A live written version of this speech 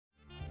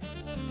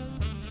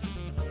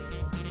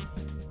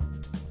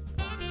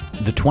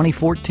the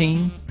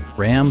 2014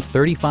 Ram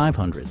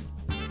 3500.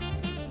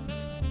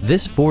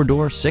 This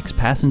four-door,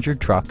 six-passenger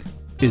truck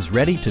is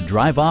ready to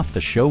drive off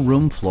the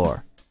showroom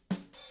floor.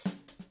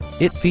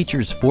 It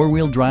features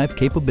four-wheel drive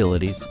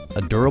capabilities,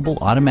 a durable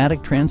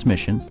automatic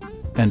transmission,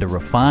 and a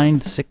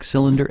refined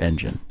six-cylinder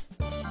engine.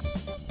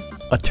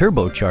 A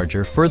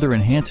turbocharger further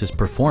enhances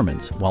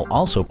performance while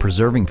also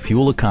preserving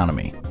fuel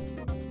economy.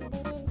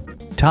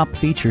 Top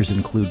features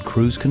include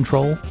cruise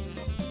control,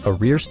 a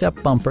rear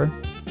step bumper,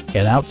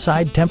 an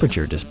outside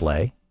temperature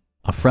display,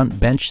 a front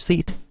bench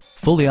seat,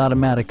 fully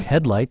automatic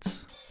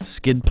headlights,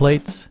 skid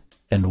plates,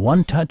 and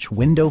one-touch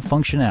window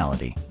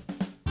functionality.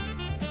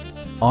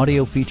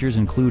 Audio features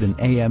include an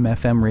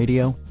AM/FM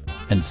radio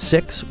and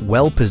 6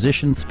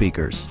 well-positioned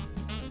speakers.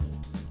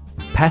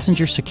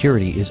 Passenger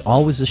security is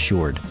always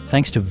assured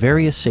thanks to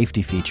various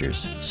safety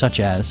features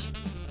such as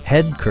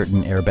head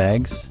curtain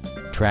airbags,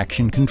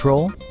 traction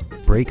control,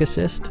 brake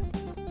assist,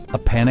 a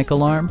panic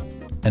alarm,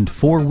 and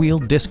four-wheel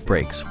disc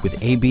brakes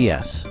with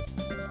ABS.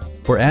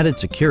 For added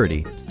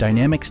security,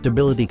 dynamic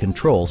stability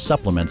control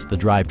supplements the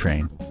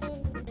drivetrain.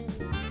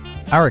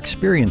 Our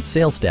experienced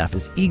sales staff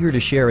is eager to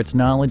share its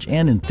knowledge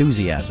and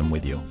enthusiasm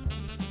with you.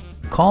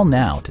 Call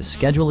now to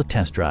schedule a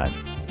test drive.